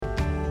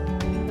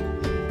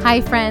Hi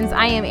friends,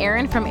 I am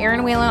Erin from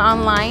Erin Whalen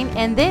Online,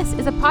 and this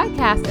is a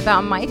podcast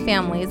about my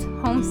family's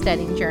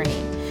homesteading journey.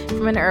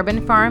 From an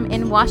urban farm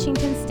in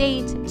Washington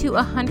State to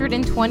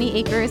 120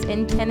 acres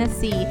in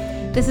Tennessee,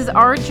 this is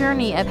our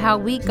journey of how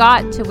we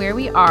got to where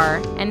we are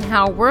and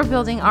how we're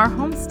building our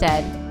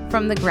homestead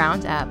from the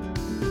ground up.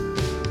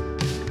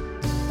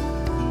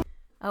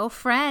 Oh,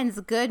 friends,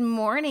 good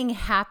morning.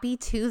 Happy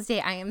Tuesday.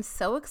 I am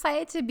so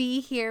excited to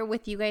be here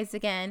with you guys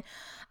again.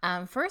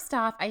 First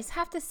off, I just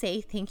have to say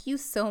thank you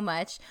so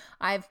much.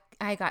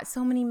 I got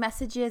so many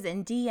messages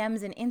and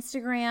DMs and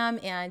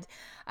Instagram and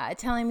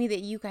telling me that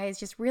you guys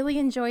just really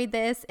enjoyed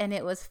this and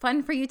it was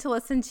fun for you to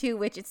listen to,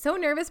 which it's so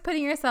nervous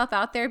putting yourself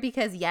out there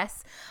because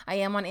yes, I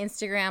am on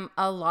Instagram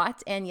a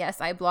lot and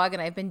yes, I blog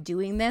and I've been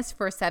doing this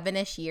for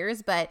 7-ish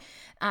years, but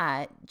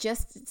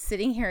just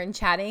sitting here and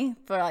chatting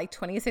for like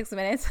 26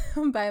 minutes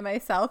by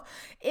myself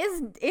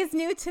is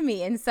new to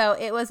me. And so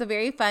it was a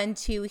very fun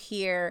to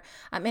hear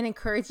and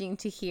encouraging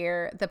to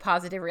hear the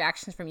positive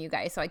reactions from you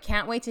guys. So I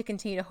can't wait to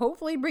continue to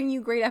hopefully bring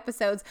you great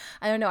episodes.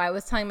 I don't know. I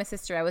was telling my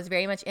sister I was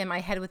very much in my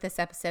head with this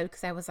episode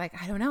because I was like,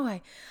 I don't know.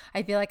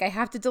 I feel like I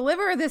have to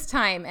deliver this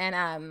time.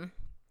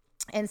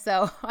 And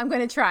so I'm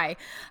going to try.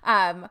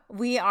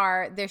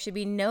 There should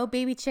be no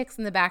baby chicks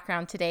in the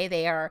background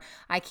today.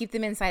 I keep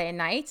them inside at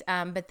night,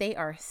 but they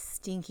are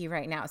stinky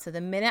right now. So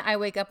the minute I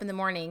wake up in the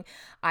morning,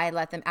 I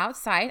let them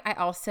outside. I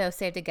also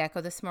saved a gecko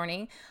this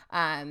morning.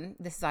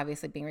 This is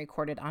obviously being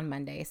recorded on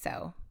Monday.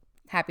 So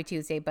happy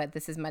Tuesday, but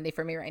this is Monday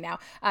for me right now.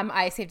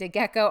 I saved a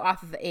gecko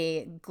off of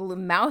a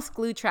mouse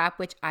glue trap,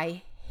 which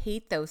I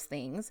hate those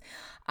things.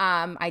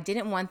 I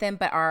didn't want them,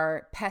 but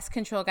our pest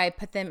control guy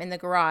put them in the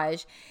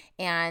garage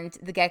and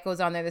the gecko's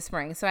on there this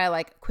morning. So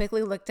I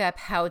quickly looked up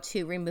how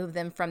to remove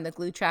them from the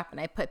glue trap and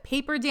I put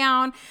paper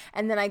down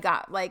and then I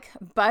got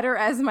butter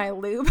as my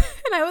lube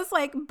and I was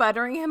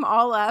buttering him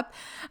all up,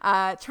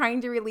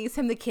 trying to release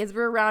him. The kids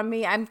were around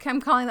me. I'm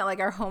calling that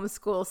our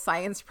homeschool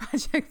science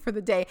project for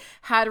the day,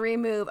 how to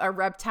remove a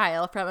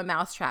reptile from a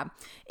mouse trap.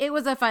 It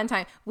was a fun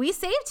time. We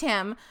saved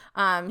him.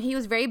 He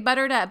was very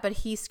buttered up, but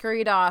he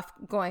scurried off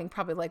going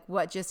probably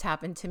what just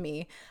happened to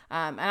me.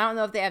 I don't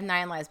know if they have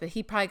 9 lives, but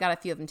he probably got a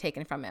few of them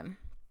taken from him.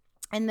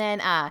 And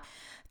then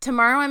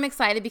tomorrow I'm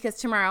excited because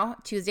tomorrow,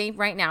 Tuesday,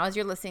 right now, as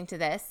you're listening to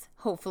this,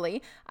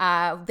 hopefully,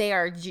 they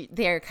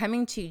are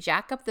coming to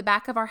jack up the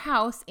back of our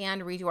house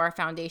and redo our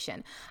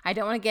foundation. I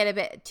don't want to get a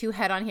bit too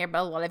head on here, but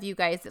a lot of you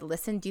guys that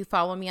listen do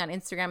follow me on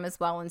Instagram as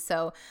well. And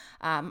so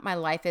my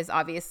life is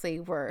obviously,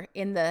 we're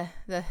in the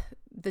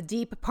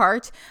deep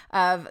part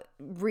of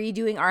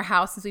redoing our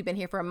house. Since we've been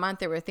here for a month,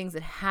 there were things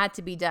that had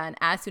to be done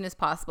as soon as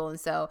possible. And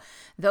so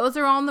those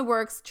are all in the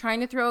works, trying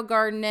to throw a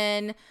garden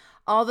in,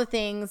 all the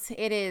things.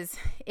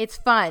 It's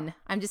fun.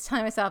 I'm just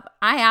telling myself,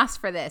 I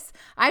asked for this.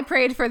 I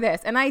prayed for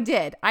this and I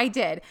did.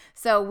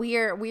 So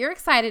we're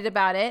excited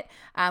about it.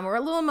 We're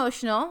a little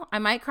emotional. I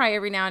might cry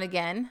every now and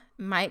again,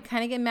 might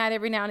kind of get mad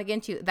every now and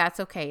again too. That's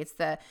okay. It's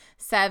the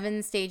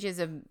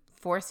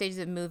 4 stages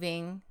of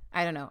moving.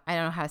 I don't know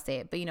how to say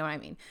it, but you know what I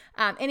mean.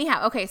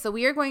 Anyhow, okay, so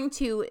we are going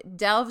to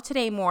delve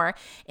today more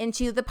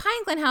into the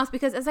Pine Glen house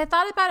because as I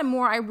thought about it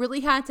more, I really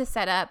had to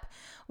set up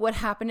what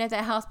happened at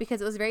that house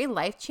because it was very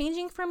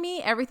life-changing for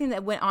me, everything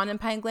that went on in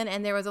Pine Glen,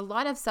 and there was a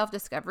lot of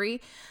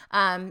self-discovery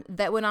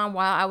that went on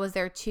while I was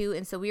there too.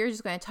 And so we are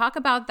just going to talk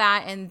about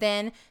that and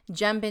then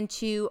jump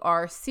into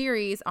our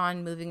series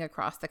on moving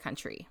across the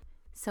country.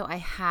 So I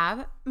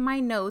have my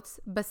notes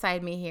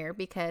beside me here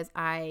because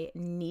I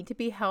need to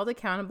be held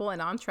accountable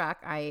and on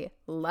track. I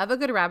love a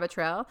good rabbit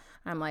trail.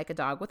 I'm like a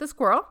dog with a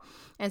squirrel.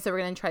 And so we're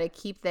going to try to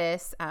keep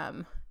this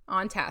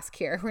on task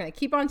here. We're going to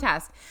keep on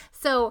task.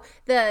 So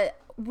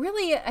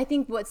I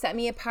think what set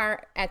me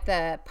apart at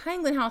the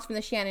Pine Glen house from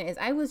the Shannon is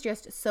I was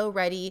just so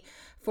ready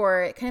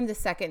for kind of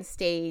the second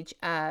stage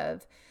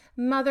of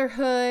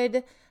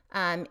motherhood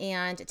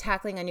and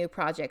tackling a new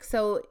project.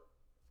 So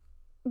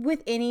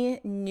with any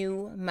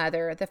new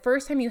mother, the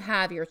first time you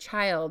have your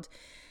child,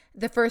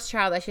 the first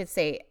child, I should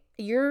say,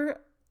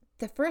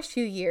 the first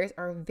few years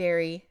are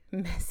very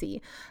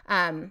messy.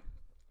 And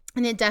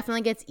it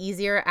definitely gets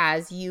easier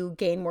as you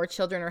gain more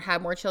children or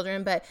have more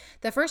children. But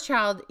the first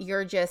child,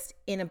 you're just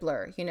in a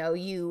blur.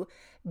 You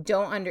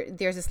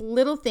there's this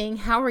little thing.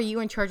 How are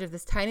you in charge of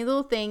this tiny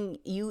little thing?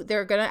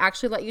 They're going to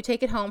actually let you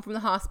take it home from the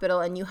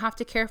hospital and you have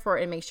to care for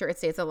it and make sure it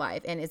stays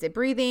alive. And is it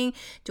breathing?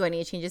 Do I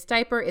need to change its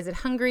diaper? Is it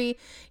hungry?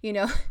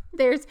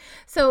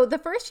 So the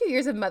first few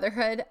years of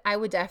motherhood, I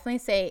would definitely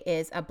say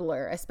is a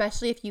blur,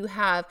 especially if you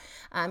have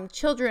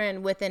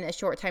children within a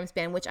short time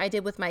span, which I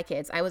did with my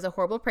kids. I was a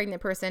horrible pregnant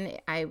person.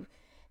 I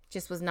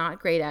just was not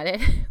great at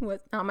it, was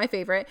not my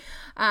favorite.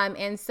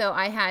 And so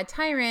I had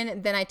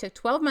Tyron, then I took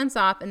 12 months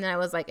off. And then I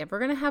was like, if we're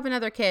going to have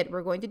another kid,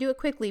 we're going to do it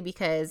quickly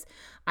because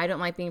I don't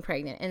like being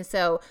pregnant. And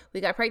so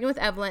we got pregnant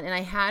with Evelyn and I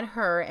had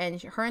her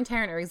and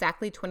Tyron are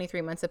exactly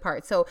 23 months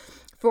apart. So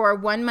for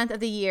 1 month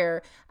of the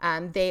year,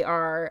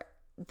 they're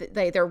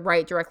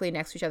right directly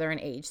next to each other in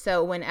age.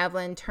 So when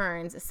Evelyn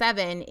turns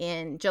 7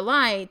 in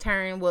July,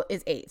 Tyron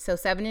is 8. So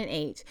 7 and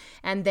 8.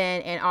 And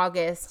then in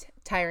August,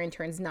 Tyron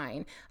turns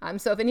 9.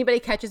 So if anybody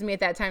catches me at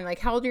that time, like,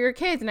 how old are your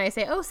kids? And I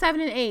say, oh, 7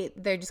 and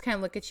 8, they're just kind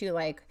of look at you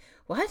like,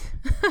 what?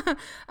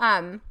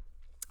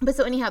 But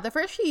so anyhow, the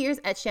first few years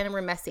at Shannon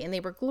were messy, and they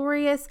were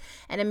glorious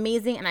and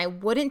amazing, and I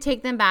wouldn't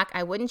take them back.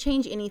 I wouldn't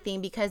change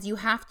anything, because you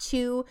have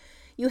to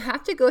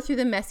go through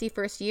the messy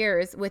first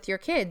years with your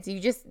kids.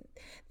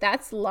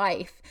 That's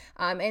life.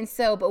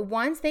 But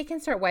once they can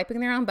start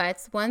wiping their own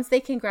butts, once they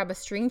can grab a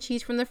string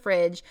cheese from the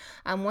fridge,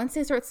 once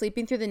they start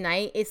sleeping through the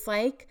night, it's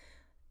like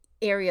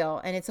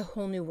Ariel, and it's a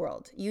whole new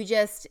world.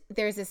 There's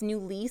this new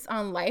lease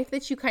on life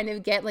that you kind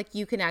of get. Like,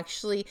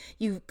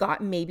 you've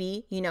got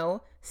maybe,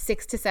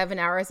 6 to 7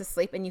 hours of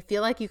sleep, and you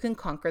feel like you can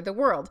conquer the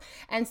world.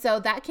 And so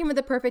that came at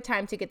the perfect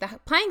time to get the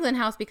Pine Glen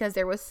house, because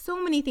there was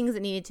so many things that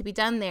needed to be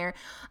done there.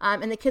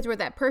 And the kids were at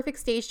that perfect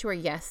stage to where,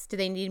 yes, do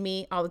they need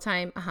me all the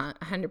time?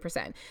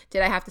 100%.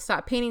 Did I have to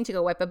stop painting to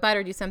go wipe a butt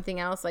or do something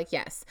else? Like,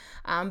 yes.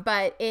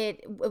 But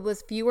it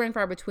was fewer and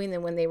far between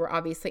than when they were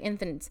obviously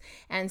infants.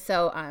 And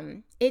so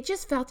it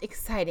just felt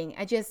exciting.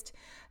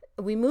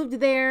 We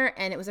moved there,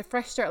 and it was a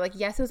fresh start. Like,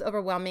 yes, it was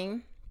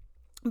overwhelming,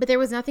 but there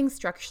was nothing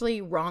structurally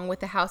wrong with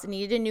the house. It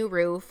needed a new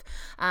roof.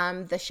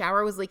 The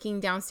shower was leaking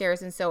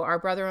downstairs. And so our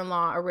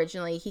brother-in-law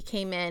originally, he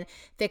came in,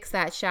 fixed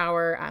that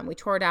shower. We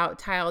tore it out,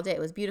 tiled it.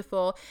 It was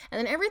beautiful. And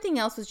then everything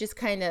else was just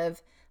kind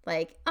of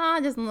like,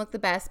 it doesn't look the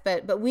best,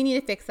 but we need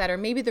to fix that. Or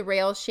maybe the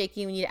rail's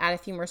shaky, we need to add a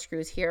few more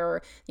screws here.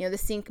 Or, the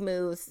sink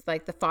moves,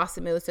 like the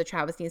faucet moves, so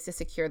Travis needs to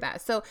secure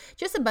that. So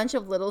just a bunch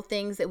of little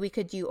things that we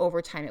could do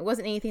over time. It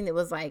wasn't anything that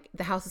was like,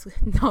 the house is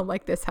not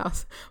like this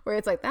house, where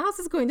it's like, the house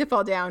is going to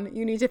fall down,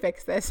 you need to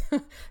fix this.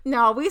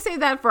 No, we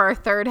saved that for our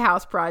third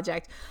house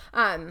project.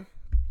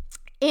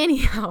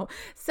 Anyhow,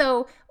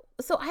 so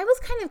I was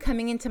kind of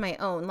coming into my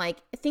own. Like,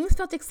 things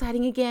felt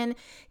exciting again.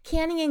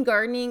 Canning and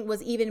gardening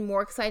was even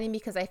more exciting,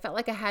 because I felt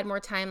like I had more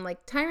time.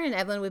 Like, Tyron and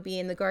Evelyn would be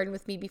in the garden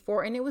with me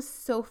before, and it was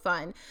so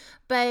fun.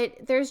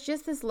 But there's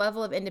just this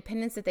level of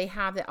independence that they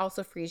have that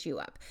also frees you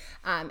up.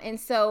 And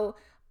so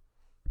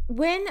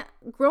when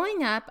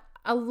growing up,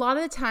 a lot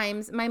of the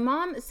times my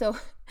mom,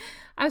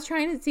 I was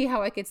trying to see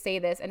how I could say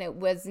this and it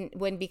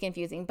wouldn't be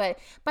confusing. But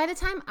by the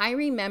time I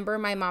remember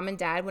my mom and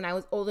dad, when I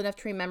was old enough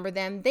to remember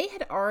them, they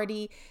had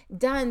already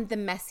done the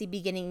messy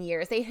beginning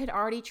years. They had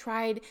already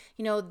tried,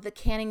 the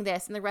canning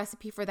this and the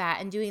recipe for that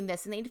and doing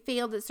this, and they'd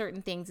failed at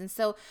certain things. And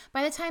so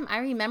by the time I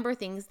remember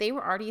things, they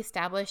were already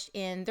established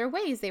in their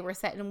ways. They were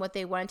set in what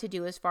they wanted to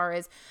do as far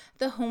as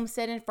the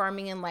homestead and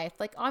farming and life.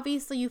 Like,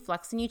 obviously you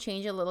flex and you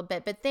change a little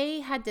bit, but they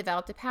had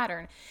developed a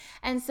pattern.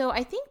 And so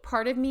I think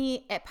part of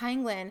me at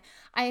Pine Glen,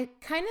 I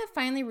kind of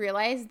finally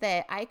realized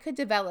that I could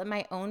develop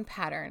my own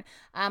pattern.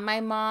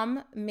 My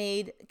mom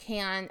made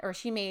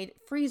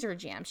freezer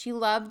jam. She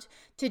loved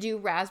to do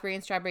raspberry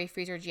and strawberry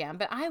freezer jam,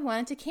 but I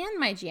wanted to can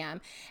my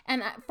jam.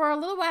 And for a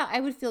little while, I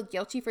would feel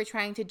guilty for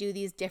trying to do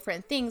these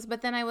different things.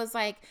 But then I was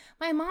like,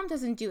 my mom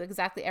doesn't do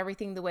exactly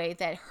everything the way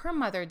that her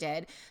mother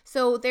did.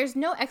 So there's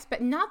no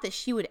not that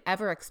she would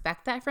ever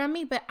expect that from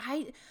me, but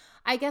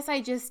I guess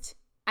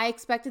I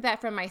expected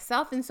that from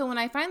myself. And so when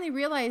I finally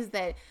realized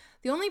that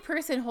the only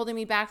person holding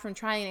me back from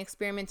trying and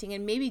experimenting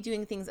and maybe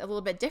doing things a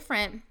little bit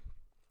different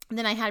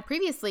than I had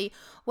previously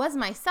was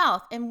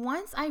myself. And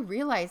once I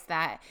realized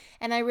that,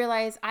 and I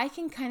realized I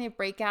can kind of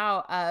break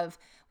out of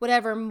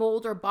whatever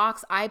mold or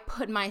box I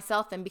put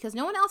myself in, because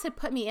no one else had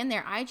put me in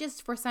there. I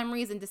just, for some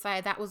reason,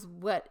 decided that was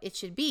what it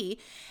should be.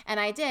 And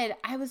I did.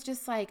 I was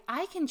just like,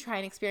 I can try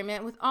and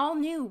experiment with all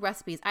new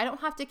recipes. I don't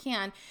have to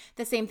can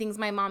the same things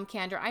my mom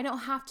canned, or I don't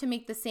have to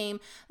make the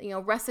same,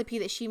 recipe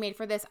that she made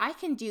for this. I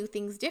can do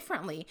things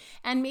differently.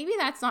 And maybe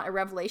that's not a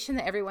revelation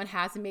that everyone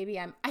has. And maybe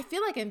I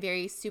feel like I'm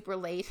very super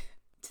late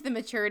to the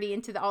maturity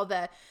and to I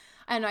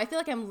don't know, I feel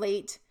like I'm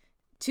late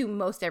to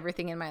most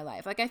everything in my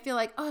life. Like, I feel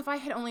like, if I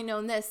had only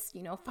known this,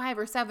 5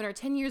 or 7 or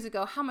 10 years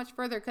ago, how much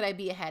further could I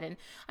be ahead? And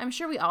I'm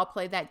sure we all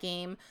played that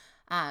game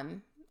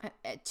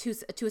to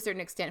a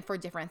certain extent for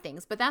different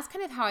things. But that's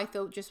kind of how I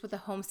feel just with the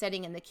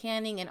homesteading and the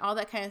canning and all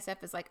that kind of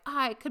stuff, is like,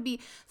 I could be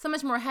so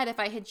much more ahead if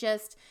I had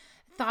just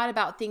thought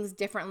about things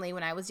differently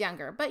when I was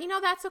younger. But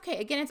that's okay.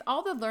 Again, it's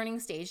all the learning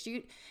stage.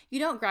 You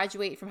don't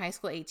graduate from high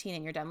school at 18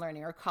 and you're done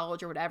learning, or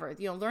college or whatever.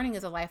 Learning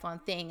is a lifelong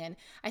thing. And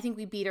I think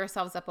we beat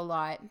ourselves up a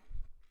lot,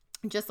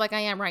 just like I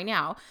am right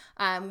now,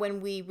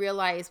 when we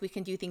realize we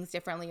can do things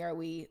differently, or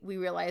we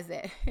realize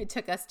that it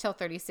took us till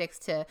 36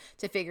 to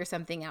figure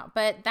something out.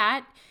 But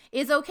that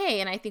is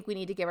okay. And I think we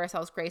need to give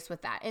ourselves grace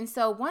with that. And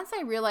so once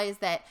I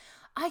realized that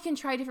I can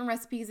try different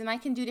recipes and I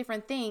can do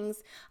different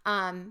things,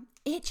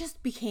 it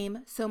just became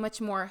so much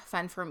more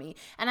fun for me.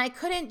 And I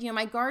couldn't,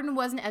 my garden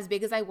wasn't as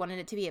big as I wanted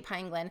it to be at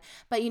Pine Glen,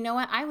 but you know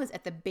what? I was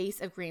at the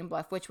base of Green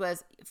Bluff, which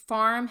was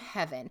farm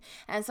heaven.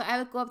 And so I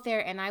would go up there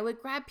and I would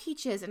grab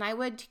peaches and I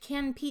would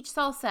can peach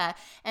salsa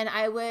and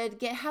I would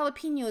get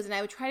jalapenos and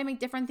I would try to make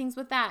different things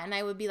with that. And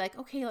I would be like,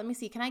 okay, let me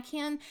see, can I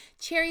can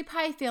cherry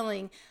pie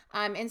filling?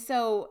 And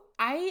so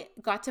I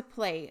got to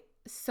play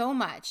so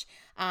much.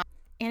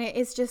 And it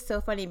is just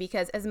so funny,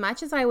 because as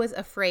much as I was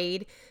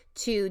afraid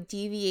to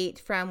deviate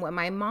from what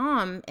my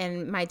mom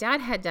and my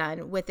dad had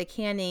done with the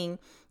canning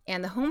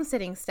and the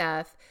homesteading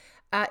stuff,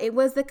 It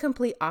was the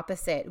complete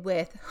opposite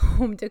with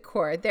home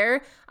decor.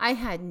 There, I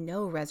had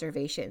no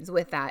reservations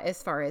with that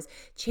as far as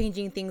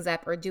changing things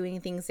up or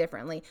doing things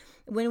differently.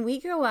 When we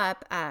grew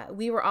up,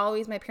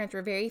 my parents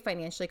were very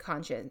financially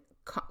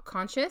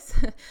conscious,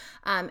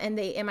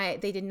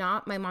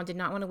 my mom did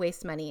not want to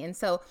waste money, and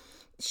so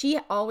she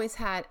always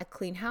had a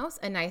clean house,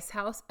 a nice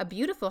house, a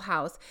beautiful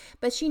house,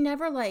 but she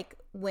never like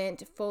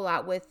went full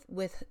out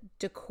with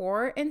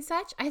decor and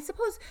such. I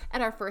suppose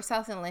at our first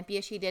house in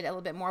Olympia, she did a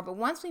little bit more, but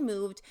once we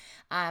moved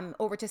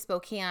over to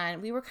Spokane,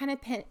 we were kind of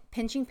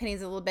pinching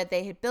pennies a little bit.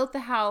 They had built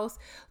the house.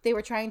 They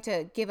were trying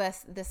to give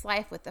us this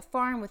life with the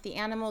farm, with the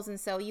animals, and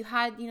so you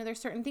had,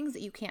 there's certain things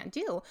that you can't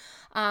do.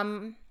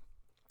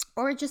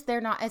 Or just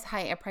they're not as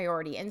high a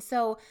priority. And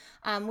so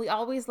we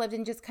always lived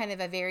in just kind of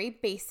a very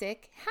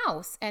basic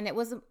house, and it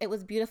was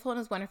beautiful and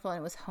it was wonderful and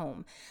it was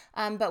home.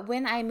 But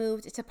when I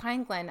moved to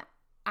Pine Glen,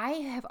 I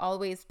have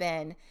always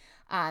been,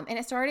 and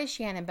it started as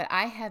Shannon, but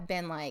I have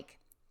been like,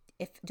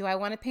 do I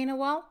want to paint a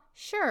wall?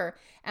 Sure.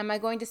 Am I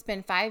going to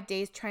spend 5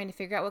 days trying to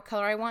figure out what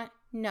color I want?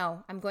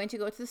 No, I'm going to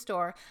go to the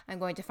store. I'm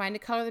going to find a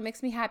color that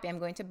makes me happy. I'm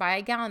going to buy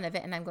a gallon of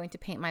it and I'm going to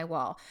paint my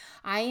wall.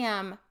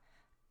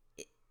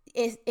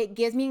 It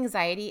gives me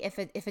anxiety if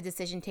a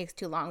decision takes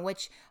too long,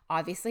 which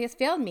obviously has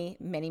failed me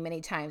many,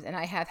 many times. And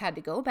I have had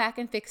to go back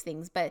and fix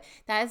things, but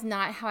that is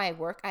not how I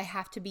work. I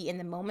have to be in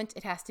the moment.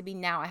 It has to be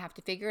now. I have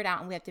to figure it out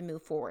and we have to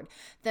move forward.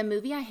 The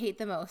movie I hate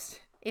the most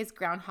is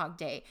Groundhog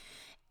Day.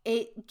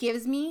 It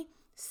gives me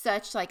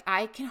such,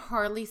 I can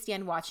hardly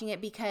stand watching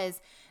it because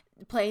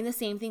playing the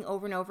same thing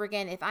over and over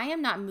again, if I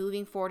am not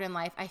moving forward in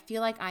life, I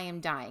feel like I am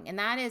dying. And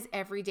that is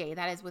every day.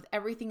 That is with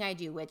everything I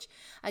do, which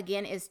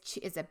again is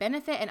a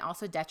benefit and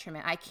also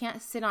detriment. I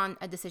can't sit on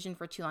a decision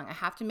for too long. I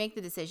have to make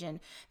the decision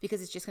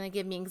because it's just going to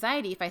give me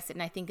anxiety if I sit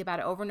and I think about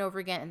it over and over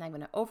again, and I'm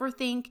going to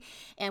overthink,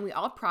 and we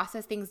all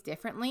process things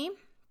differently.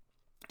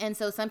 And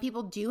so some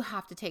people do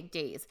have to take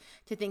days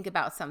to think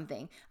about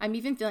something. I'm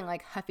even feeling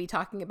like huffy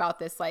talking about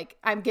this. Like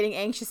I'm getting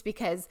anxious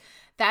because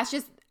that's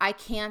just, I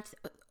can't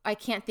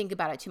think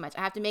about it too much.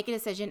 I have to make a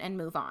decision and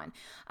move on.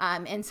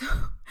 And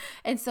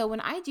so when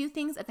I do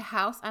things at the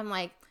house, I'm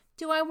like,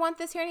 do I want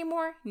this here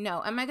anymore?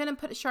 No. Am I going to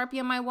put a Sharpie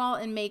on my wall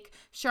and make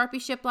Sharpie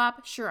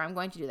shiplap? Sure, I'm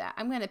going to do that.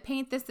 I'm going to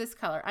paint this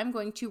color. I'm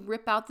going to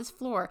rip out this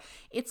floor.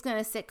 It's going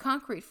to sit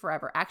concrete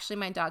forever. Actually,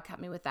 my dog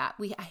helped me with that.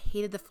 I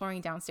hated the flooring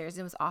downstairs.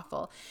 It was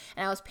awful.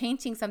 And I was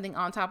painting something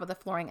on top of the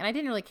flooring, and I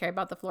didn't really care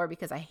about the floor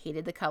because I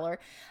hated the color.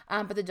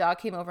 But the dog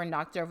came over and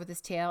knocked it over with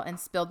his tail and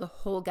spilled the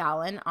whole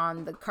gallon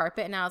on the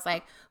carpet. And I was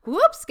like,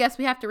 whoops, guess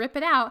we have to rip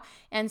it out.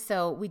 And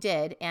so we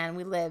did, and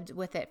we lived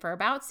with it for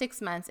about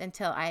 6 months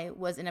until I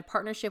was in a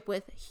partnership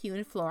with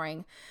Hewn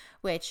Flooring,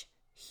 which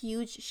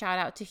huge shout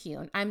out to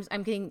Hewn.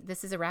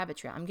 This is a rabbit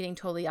trail. I'm getting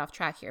totally off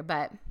track here,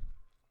 but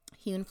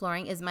Hewn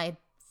Flooring is my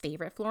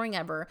favorite flooring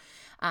ever.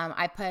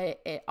 I put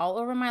it all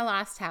over my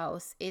last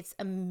house. It's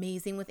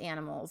amazing with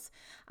animals.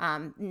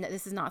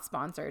 This is not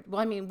sponsored.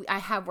 Well, I mean, I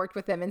have worked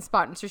with them in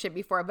sponsorship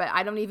before, but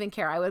I don't even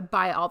care. I would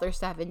buy all their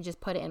stuff and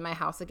just put it in my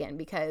house again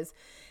because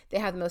they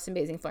have the most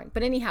amazing flooring.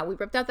 But anyhow, we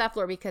ripped out that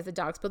floor because the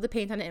dog spilled the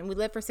paint on it, and we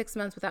lived for 6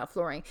 months without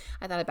flooring.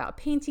 I thought about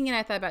painting it.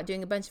 I thought about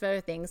doing a bunch of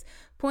other things.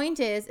 Point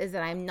is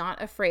that I'm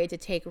not afraid to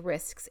take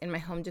risks in my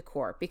home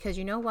decor because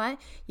you know what?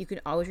 You can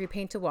always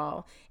repaint a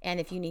wall. And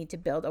if you need to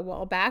build a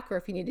wall back or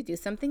if you need to do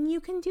something, you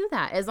can do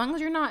that. As long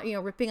as you're not,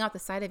 ripping out the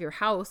side of your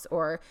house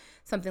or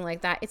something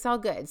like that, it's all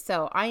good.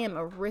 So I am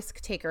a risk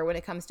taker when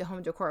it comes to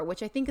home decor,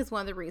 which I think is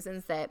one of the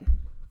reasons that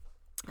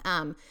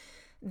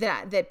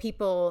that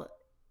people,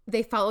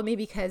 they follow me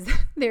because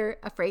they're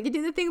afraid to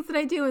do the things that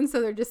I do. And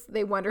so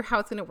they wonder how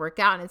it's going to work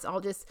out. And it's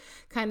all just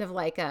kind of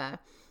like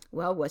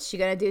well, what's she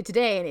going to do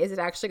today? And is it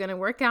actually going to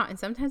work out? And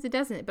sometimes it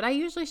doesn't, but I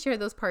usually share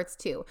those parts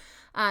too.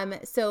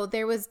 So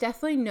there was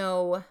definitely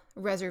no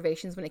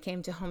reservations when it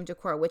came to home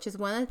decor, which is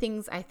one of the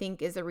things I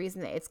think is the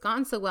reason that it's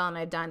gone so well. And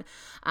I've done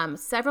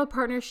several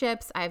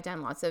partnerships. I've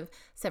done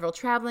several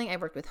traveling. I've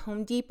worked with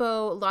Home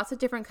Depot, lots of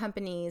different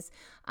companies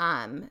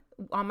on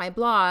my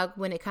blog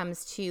when it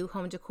comes to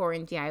home decor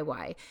and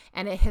DIY.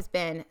 And it has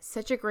been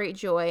such a great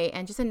joy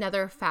and just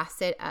another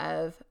facet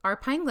of our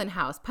Pine Glen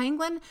house. Pine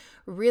Glen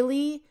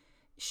really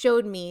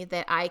showed me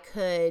that I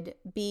could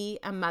be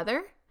a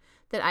mother,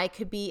 that I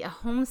could be a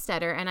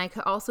homesteader, and I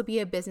could also be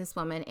a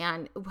businesswoman.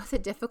 And was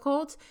it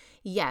difficult?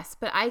 Yes,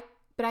 but I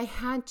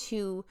had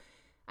to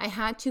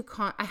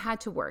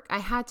work. I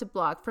had to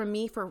blog. For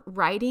me, for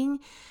writing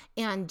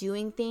and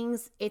doing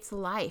things, it's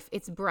life,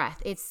 it's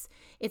breath. It's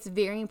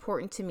very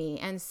important to me.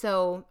 And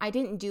so I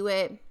didn't do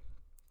it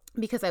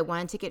because I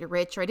wanted to get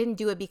rich, or I didn't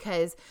do it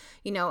because,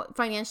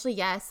 financially,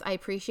 yes, I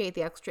appreciate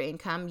the extra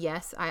income.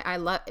 Yes,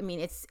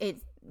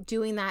 it's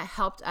doing that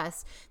helped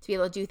us to be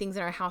able to do things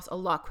in our house a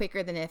lot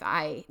quicker than if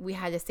we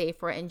had to save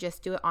for it and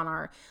just do it on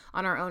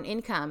our own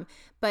income.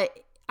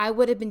 But I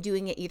would have been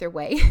doing it either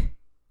way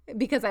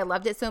because I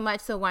loved it so much.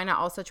 So why not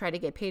also try to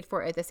get paid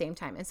for it at the same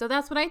time? And so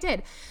that's what I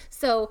did.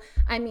 So,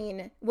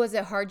 was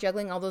it hard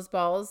juggling all those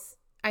balls?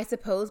 I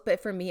suppose,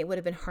 but for me, it would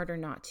have been harder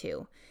not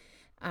to.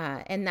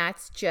 And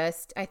that's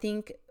just, I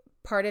think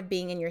part of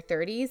being in your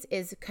 30s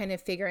is kind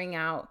of figuring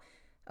out,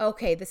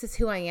 okay, this is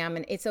who I am,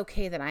 and it's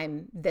okay that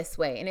I'm this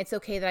way, and it's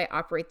okay that I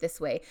operate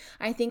this way.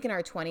 I think in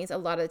our 20s, a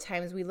lot of the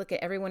times we look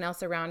at everyone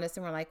else around us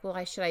and we're like,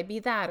 well, should I be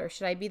that, or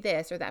should I be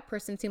this, or that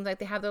person seems like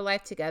they have their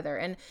life together.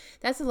 And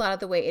that's a lot of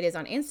the way it is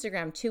on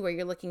Instagram too, where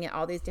you're looking at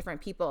all these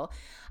different people.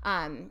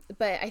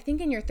 But I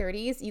think in your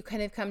 30s, you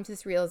kind of come to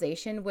this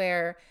realization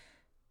where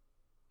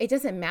it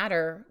doesn't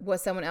matter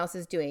what someone else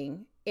is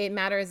doing. It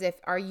matters if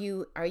are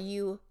you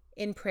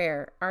in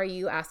prayer? Are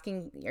you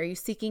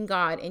seeking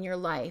God in your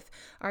life?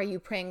 Are you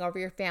praying over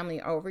your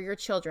family, over your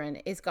children?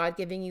 Is God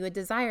giving you a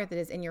desire that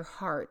is in your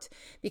heart?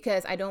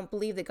 Because I don't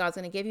believe that God's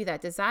going to give you that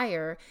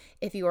desire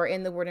if you are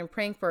in the Word and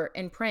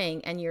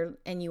praying and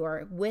you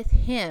are with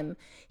Him.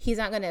 He's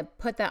not going to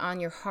put that on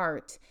your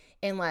heart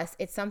unless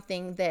it's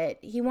something that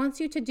He wants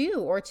you to do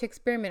or to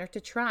experiment or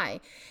to try.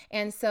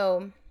 And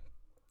so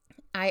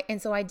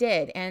I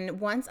did.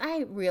 And once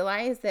I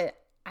realized that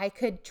I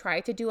could try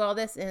to do all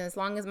this, and as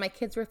long as my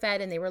kids were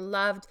fed and they were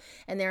loved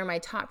and they were my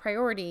top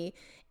priority,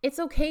 it's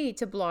okay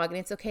to blog and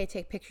it's okay to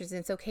take pictures and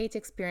it's okay to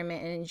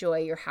experiment and enjoy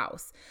your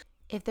house.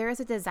 If there is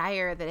a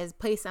desire that is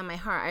placed on my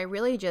heart, I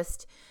really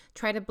just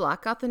try to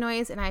block out the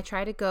noise, and I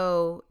try to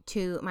go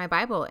to my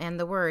Bible and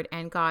the Word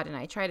and God, and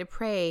I try to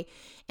pray.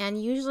 And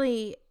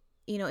usually,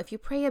 if you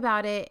pray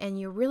about it and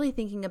you're really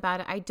thinking about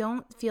it, I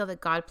don't feel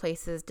that God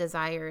places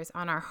desires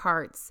on our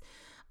hearts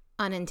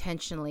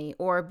unintentionally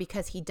or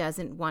because He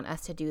doesn't want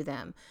us to do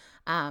them.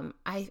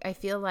 I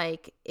feel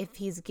like if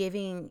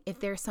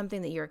there's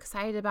something that you're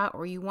excited about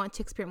or you want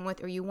to experiment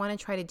with or you want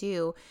to try to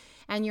do,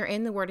 and you're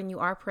in the Word and you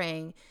are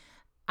praying,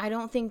 I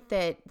don't think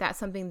that that's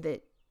something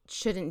that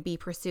shouldn't be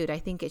pursued. I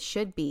think it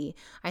should be.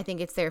 I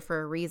think it's there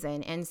for a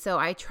reason. And so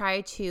I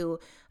try to,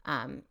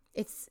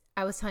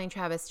 I was telling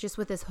Travis, just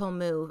with this whole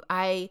move,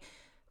 I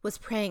was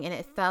praying and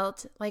it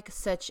felt like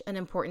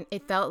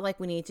it felt like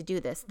we needed to do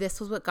this. This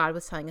was what God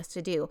was telling us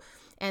to do.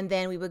 And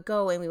then we would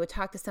go and we would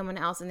talk to someone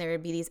else, and there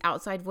would be these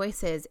outside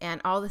voices, and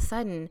all of a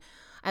sudden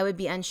I would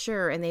be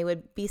unsure, and they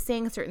would be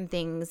saying certain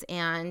things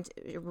and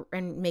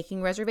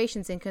making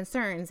reservations and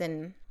concerns.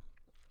 And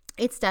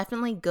it's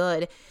definitely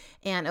good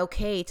and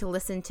okay to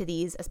listen to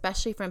these,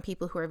 especially from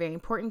people who are very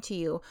important to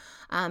you.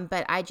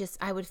 But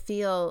I would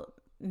feel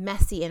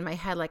messy in my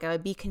head, like I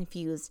would be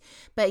confused.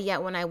 But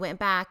yet when I went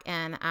back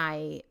and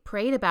I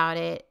prayed about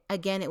it,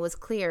 again, it was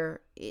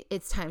clear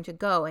it's time to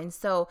go. And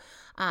so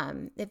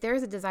if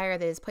there's a desire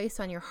that is placed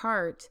on your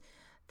heart,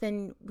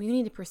 then we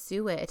need to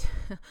pursue it.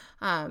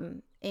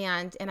 And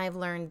I've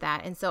learned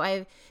that. And so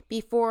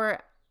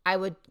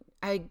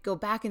I go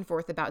back and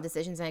forth about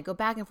decisions, and I go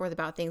back and forth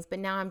about things. But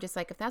now I'm just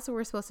like, if that's what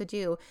we're supposed to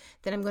do,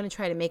 then I'm going to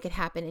try to make it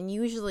happen. And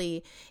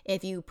usually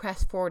if you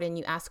press forward and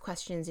you ask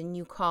questions and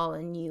you call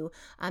and you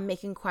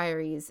make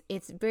inquiries,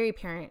 it's very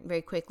apparent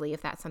very quickly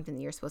if that's something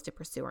that you're supposed to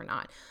pursue or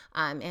not.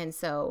 And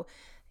so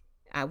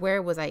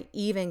where was I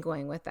even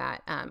going with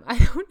that?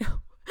 I don't know.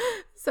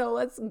 So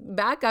let's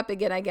back up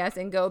again, I guess,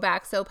 and go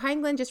back. So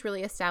Pine Glen just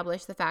really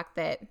established the fact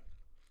that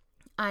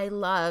I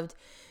loved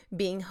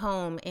being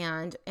home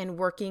and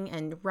working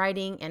and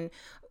writing, and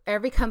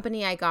every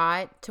company I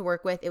got to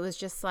work with, it was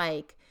just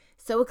like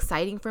so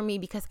exciting for me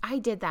because I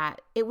did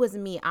that. It was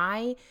me.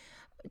 I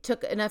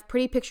took enough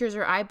pretty pictures,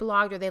 or I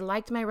blogged, or they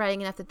liked my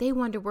writing enough that they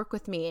wanted to work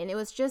with me. And it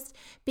was just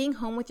being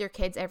home with your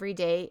kids every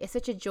day is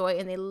such a joy,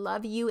 and they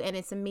love you and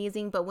it's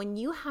amazing. But when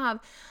you have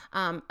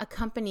a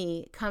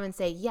company come and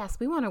say, yes,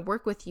 we want to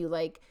work with you,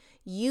 like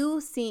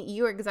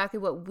you're exactly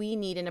what we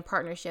need in a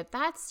partnership.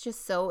 That's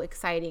just so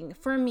exciting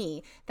for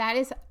me. That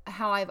is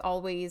how I've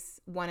always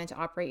wanted to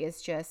operate,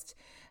 is just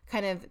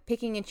kind of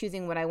picking and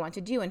choosing what I want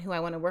to do and who I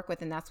want to work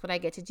with. And that's what I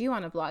get to do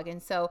on a blog.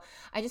 And so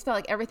I just felt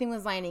like everything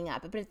was lining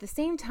up. But at the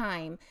same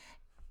time,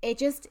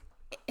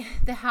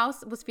 the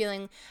house was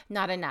feeling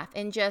not enough,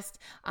 and just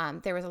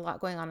there was a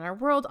lot going on in our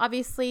world.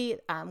 Obviously,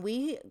 I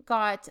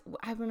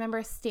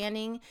remember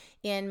standing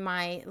in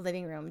my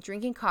living room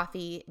drinking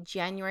coffee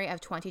January of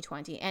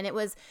 2020, and it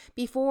was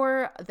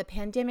before the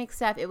pandemic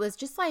stuff. It was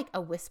just like a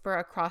whisper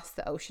across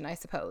the ocean, I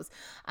suppose.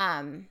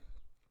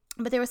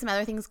 But there were some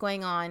other things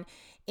going on,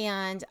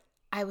 and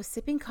I was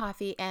sipping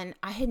coffee, and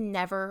I had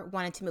never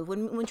wanted to move.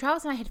 When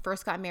Travis and I had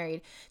first got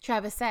married,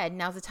 Travis said,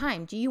 now's the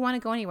time. Do you want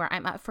to go anywhere?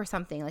 I'm up for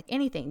something, like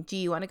anything. Do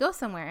you want to go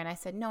somewhere? And I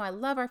said, no, I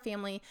love our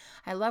family.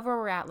 I love where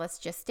we're at. Let's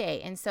just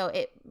stay. And so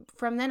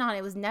from then on,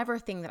 it was never a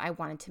thing that I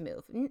wanted to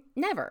move.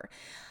 Never.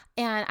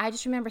 And I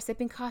just remember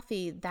sipping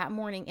coffee that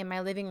morning in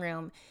my living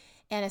room,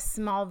 and a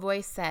small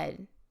voice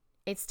said,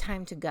 it's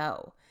time to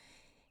go.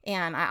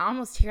 And I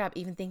almost tear up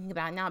even thinking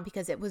about it now,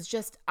 because it was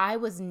just, I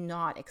was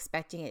not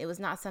expecting it. It was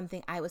not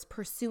something I was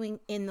pursuing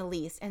in the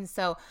least. And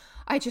so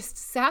I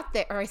just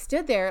I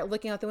stood there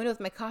looking out the window with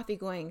my coffee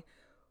going,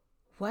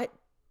 what?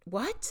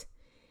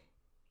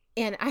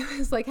 And I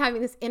was like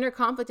having this inner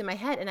conflict in my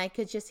head, and I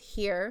could just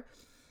hear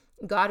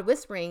God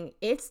whispering,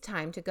 it's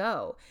time to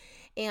go.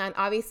 And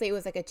obviously it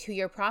was like a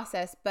 2-year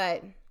process,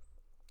 but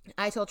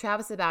I told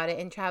Travis about it,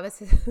 and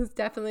Travis is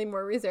definitely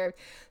more reserved.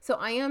 So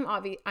I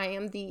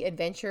am the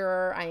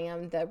adventurer. I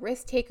am the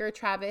risk taker.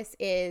 Travis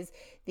is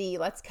the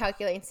let's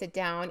calculate and sit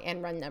down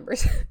and run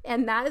numbers.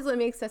 And that is what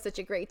makes us such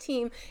a great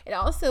team. It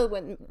also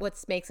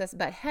what makes us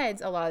butt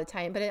heads a lot of the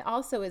time, but it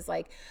also is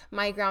like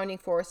my grounding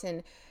force,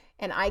 and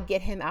I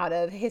get him out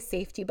of his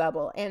safety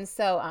bubble. And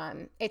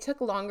so it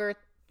took longer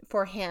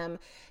for him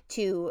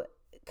to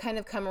kind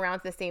of come around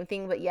to the same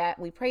thing, but yet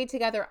we prayed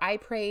together. I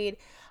prayed,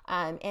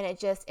 and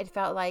it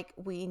felt like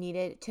we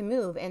needed to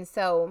move. And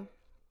so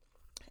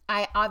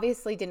I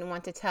obviously didn't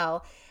want to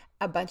tell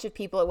a bunch of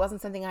people. It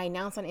wasn't something I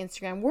announced on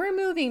Instagram, we're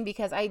moving,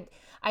 because I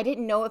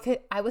didn't know if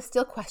I was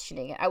still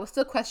questioning it. I was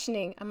still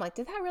questioning. I'm like,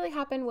 did that really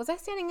happen? Was I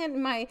standing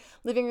in my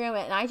living room?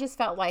 And I just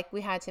felt like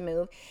we had to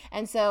move.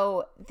 And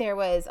so there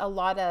was a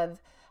lot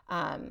of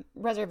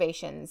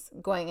reservations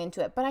going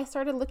into it, but I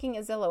started looking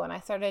at Zillow,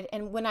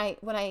 and when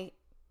I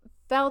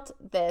felt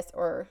this,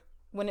 or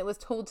when it was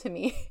told to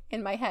me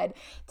in my head,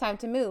 time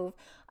to move,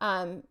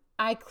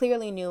 I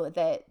clearly knew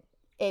that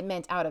it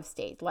meant out of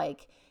state,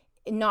 like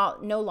no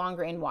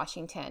longer in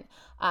Washington.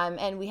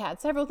 And we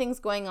had several things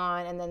going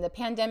on, and then the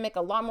pandemic,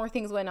 a lot more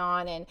things went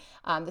on.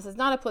 And this is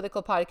not a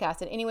political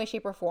podcast in any way,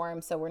 shape, or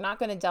form, so we're not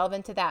going to delve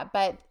into that.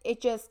 But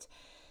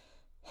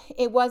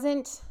it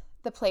wasn't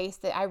the place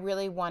that I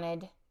really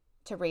wanted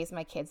to raise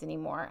my kids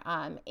anymore.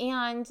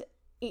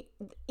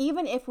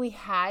 Even if we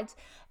had,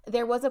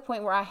 there was a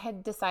point where I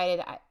had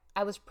decided,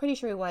 I was pretty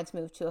sure we wanted to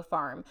move to a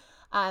farm.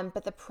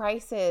 But the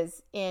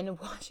prices in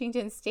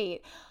Washington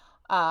State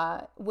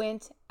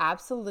went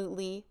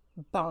absolutely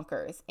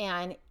bonkers.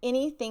 And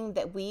anything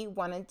that we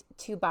wanted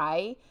to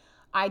buy,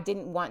 I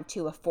didn't want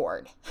to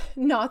afford.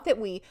 Not that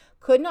we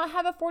could not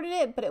have afforded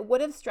it, but it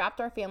would have strapped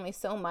our family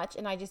so much.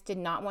 And I just did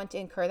not want to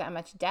incur that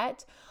much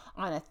debt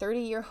on a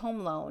 30-year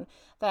home loan,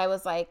 that I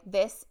was like,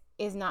 this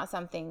is not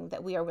something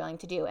that we are willing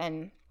to do.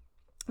 And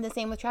the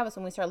same with Travis.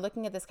 When we started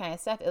looking at this kind of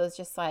stuff, it was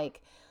just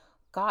like,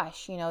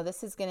 gosh,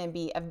 this is going to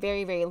be a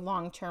very, very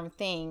long-term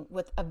thing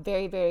with a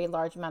very, very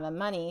large amount of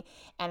money,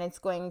 and it's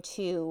going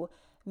to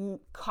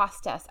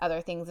cost us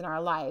other things in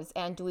our lives.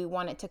 And do we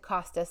want it to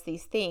cost us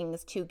these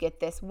things to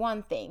get this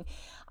one thing?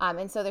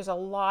 And so there's a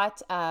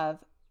lot of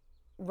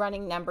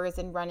running numbers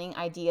and running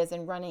ideas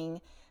and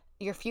running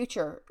your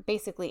future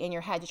basically in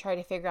your head to try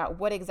to figure out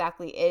what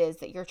exactly it is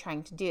that you're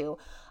trying to do.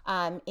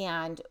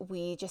 And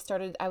we just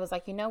started, I was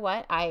like, you know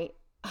what? I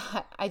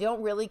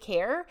don't really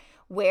care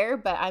where,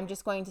 but I'm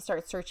just going to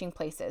start searching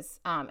places.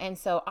 And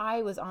so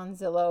I was on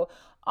Zillow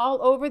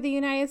all over the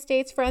United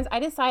States, friends. I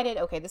decided,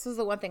 okay, this was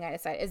the one thing I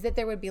decided, is that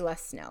there would be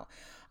less snow.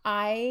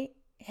 I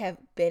have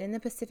been in the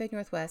Pacific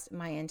Northwest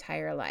my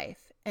entire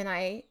life, and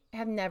I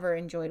have never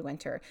enjoyed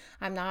winter.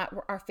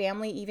 Our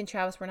family, even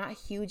Travis, we're not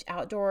huge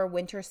outdoor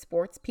winter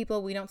sports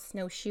people. We don't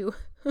snowshoe.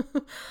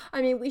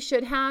 I mean, we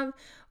should have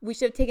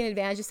taken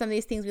advantage of some of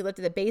these things. We lived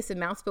at the base of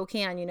Mount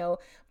Spokane,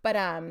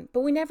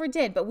 but we never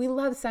did. But we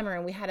love summer,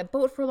 and we had a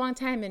boat for a long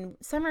time, and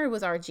summer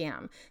was our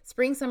jam.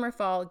 Spring, summer,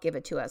 fall, give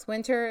it to us.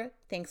 Winter,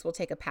 thanks, we'll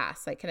take a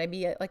pass. Like, can I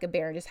be like a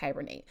bear and just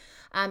hibernate?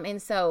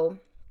 And so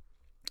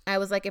I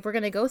was like, if we're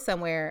going to go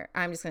somewhere,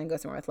 I'm just going to go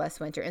somewhere with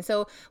less winter. And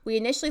so we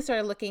initially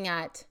started looking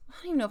at, I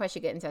don't even know if I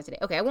should get into that today.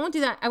 Okay, I won't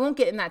do that. I won't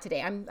get in that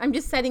today. I'm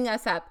just setting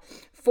us up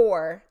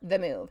for the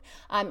move.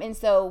 And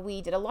so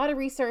we did a lot of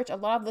research, a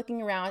lot of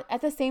looking around. At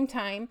the same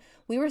time,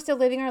 we were still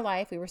living our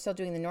life. We were still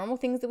doing the normal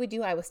things that we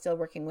do. I was still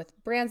working with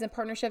brands and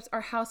partnerships.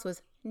 Our house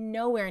was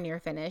nowhere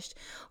near finished,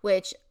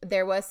 which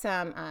there was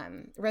some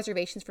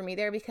reservations for me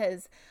there,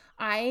 because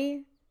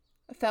I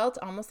felt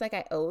almost like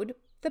I owed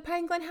the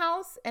Pine Glen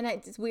house, and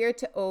it's weird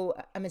to owe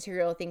a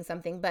material thing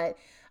something, but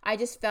I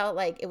just felt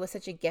like it was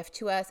such a gift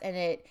to us,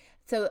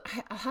 so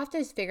I'll have to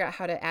just figure out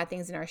how to add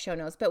things in our show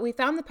notes. But we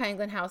found the Pine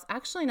Glen house,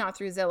 actually not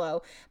through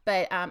Zillow,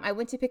 but I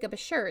went to pick up a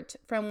shirt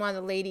from one of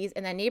the ladies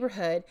in that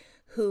neighborhood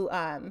who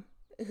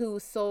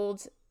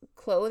sold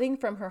clothing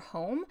from her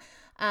home.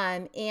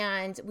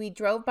 And we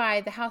drove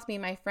by the house, me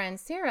and my friend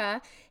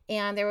Sarah,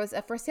 and there was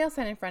a for sale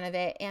sign in front of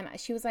it. And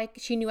she was like,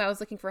 she knew I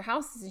was looking for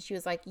houses, and she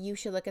was like, you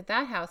should look at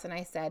that house. And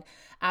I said,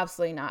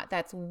 absolutely not.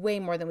 That's way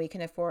more than we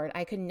can afford.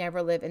 I could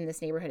never live in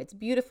this neighborhood. It's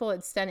beautiful.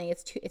 It's stunning.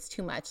 It's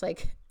too much.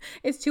 Like,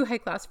 it's too high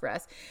class for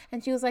us.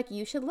 And she was like,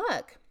 you should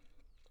look.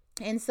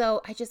 And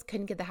so I just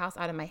couldn't get the house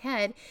out of my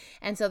head.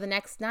 And so the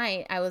next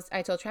night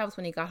I told Travis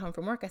when he got home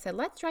from work, I said,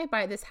 let's drive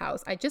by this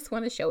house. I just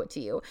want to show it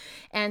to you.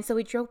 And so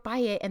we drove by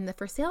it, and the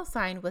for sale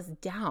sign was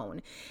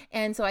down.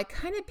 And so I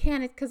kind of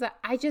panicked, because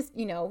I just,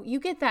 you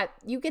get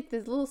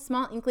this little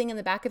small inkling in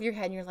the back of your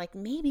head, and you're like,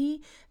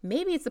 maybe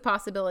it's a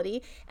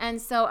possibility.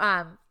 And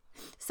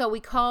so we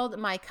called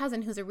my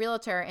cousin, who's a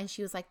realtor, and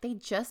she was like, they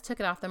just took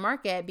it off the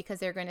market because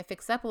they're going to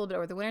fix up a little bit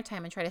over the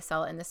wintertime and try to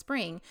sell it in the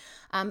spring.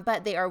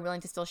 But they are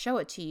willing to still show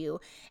it to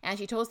you. And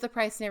she told us the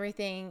price and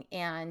everything.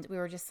 And we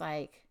were just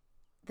like,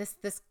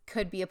 this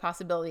could be a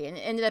possibility, and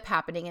it ended up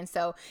happening. And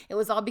so it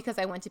was all because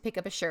I went to pick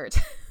up a shirt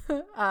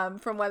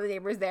from one of the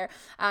neighbors there,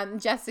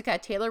 Jessica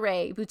Taylor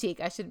Ray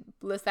Boutique. I should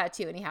list that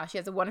too. Anyhow, she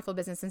has a wonderful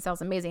business and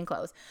sells amazing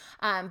clothes.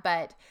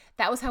 But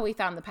that was how we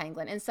found the Pine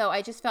Glen. And so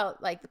I just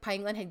felt like the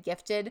Pine Glen had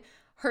gifted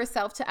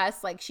herself to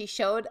us. Like she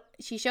showed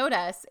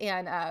us,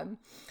 and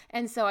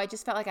so I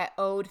just felt like I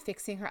owed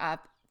fixing her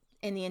up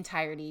in the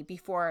entirety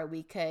before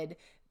we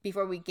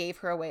gave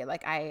her away.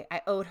 Like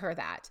I owed her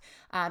that.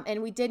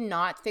 And we did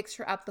not fix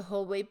her up the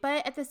whole way,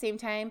 but at the same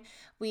time,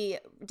 we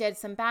did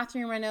some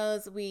bathroom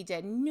renos, we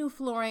did new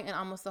flooring and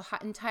almost the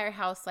entire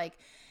house. Like,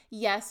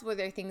 yes, were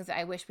there things that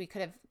I wish we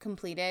could have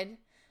completed?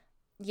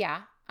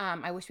 Yeah.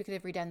 I wish we could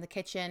have redone the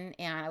kitchen,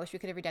 and I wish we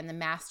could have redone the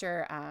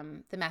master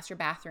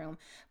bathroom.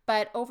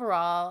 But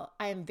overall,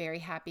 I am very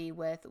happy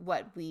with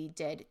what we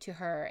did to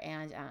her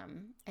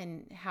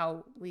and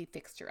how we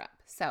fixed her up.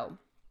 So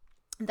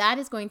that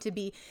is going to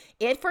be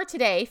it for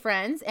today,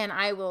 friends, and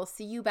I will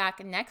see you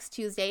back next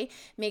Tuesday.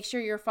 Make sure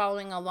you're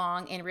following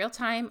along in real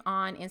time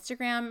on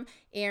Instagram,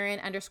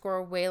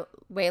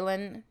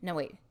 Erin_Whalen. No,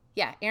 wait.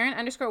 Yeah,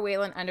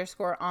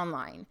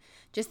 Erin_Whalen_online.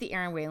 Just the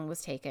Erin Whalen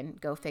was taken.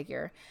 Go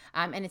figure.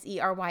 And it's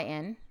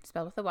ERYN,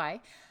 spelled with a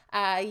Y.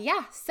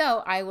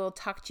 So I will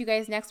talk to you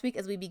guys next week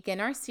as we begin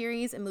our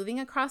series, Moving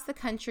Across the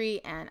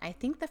Country. And I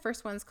think the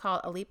first one's called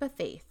A Leap of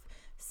Faith.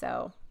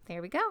 So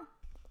there we go.